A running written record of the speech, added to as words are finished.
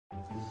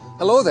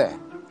Hello there.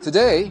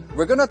 Today,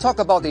 we're going to talk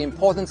about the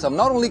importance of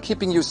not only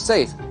keeping you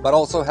safe, but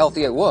also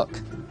healthy at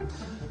work.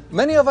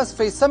 Many of us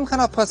face some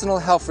kind of personal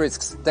health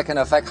risks that can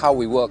affect how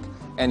we work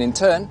and in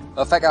turn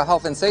affect our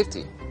health and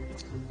safety.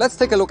 Let's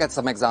take a look at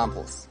some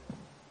examples.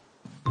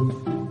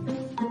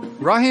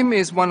 Rahim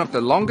is one of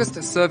the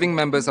longest serving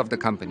members of the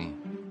company.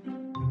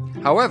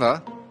 However,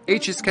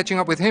 age is catching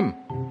up with him,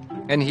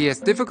 and he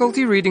has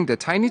difficulty reading the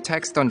tiny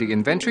text on the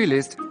inventory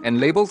list and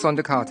labels on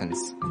the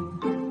cartons.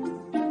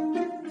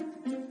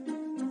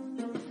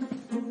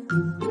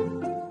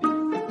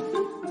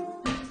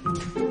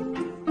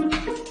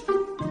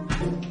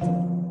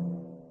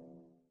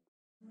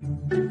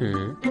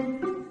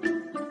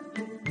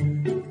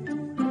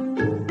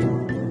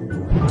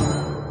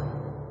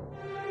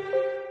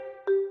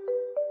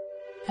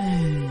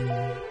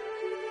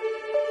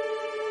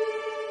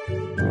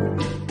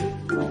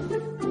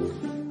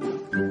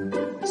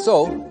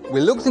 So,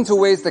 we looked into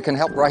ways that can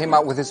help Rahim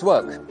out with his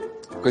work.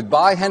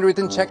 Goodbye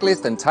handwritten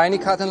checklist and tiny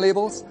carton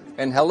labels,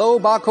 and hello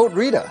barcode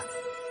reader.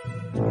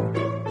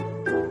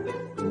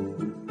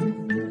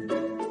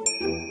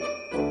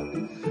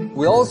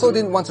 We also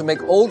didn't want to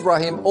make old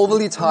Rahim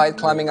overly tired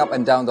climbing up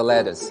and down the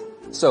ladders.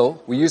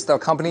 So, we used our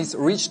company's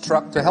reach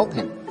truck to help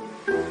him.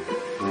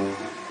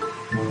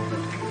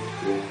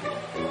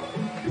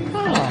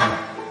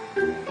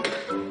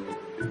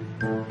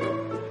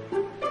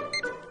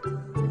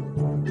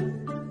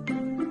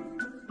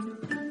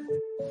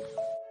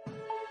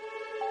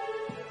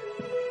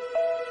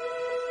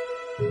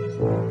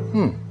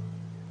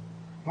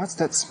 What's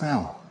that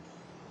smell?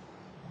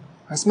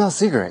 I smell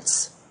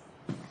cigarettes.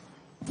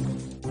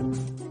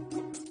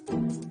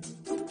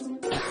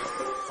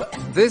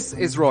 This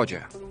is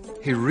Roger.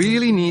 He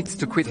really needs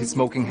to quit his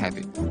smoking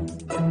habit.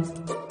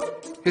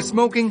 His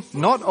smoking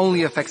not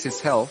only affects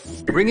his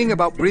health, bringing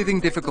about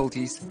breathing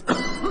difficulties,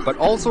 but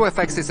also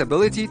affects his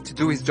ability to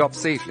do his job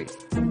safely.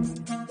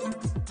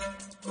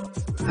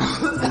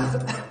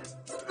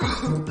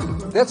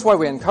 That's why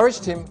we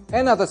encouraged him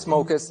and other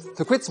smokers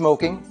to quit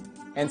smoking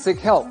and seek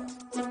help.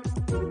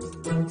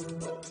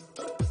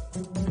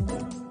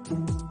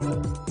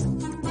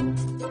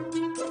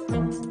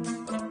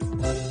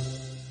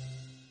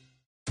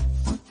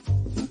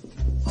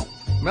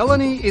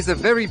 Melanie is a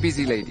very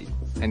busy lady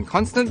and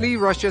constantly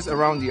rushes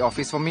around the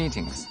office for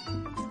meetings.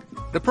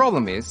 The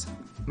problem is,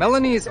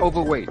 Melanie is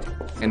overweight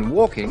and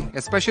walking,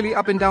 especially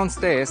up and down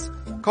stairs,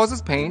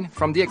 causes pain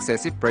from the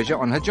excessive pressure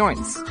on her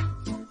joints.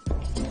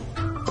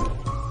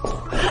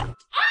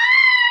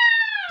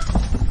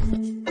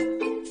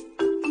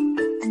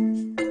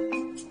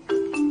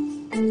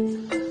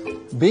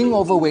 Being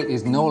overweight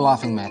is no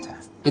laughing matter.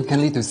 It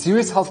can lead to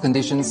serious health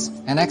conditions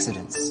and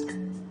accidents.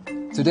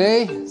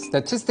 Today,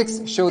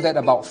 statistics show that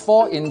about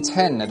 4 in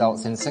 10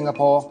 adults in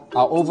Singapore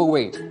are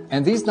overweight,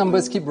 and these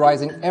numbers keep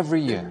rising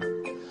every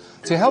year.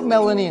 To help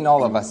Melanie and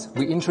all of us,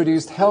 we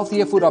introduced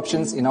healthier food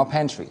options in our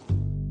pantry.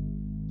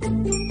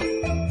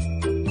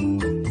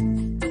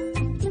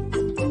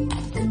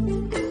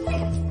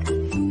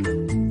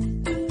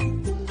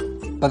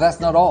 But that's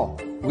not all.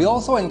 We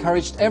also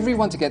encouraged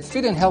everyone to get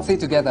fit and healthy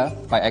together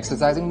by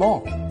exercising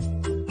more.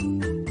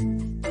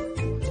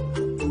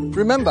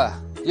 Remember,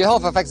 your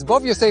health affects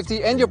both your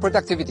safety and your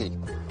productivity.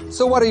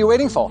 So what are you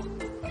waiting for?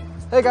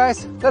 Hey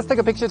guys, let's take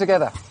a picture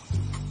together.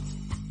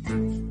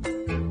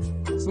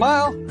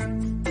 Smile!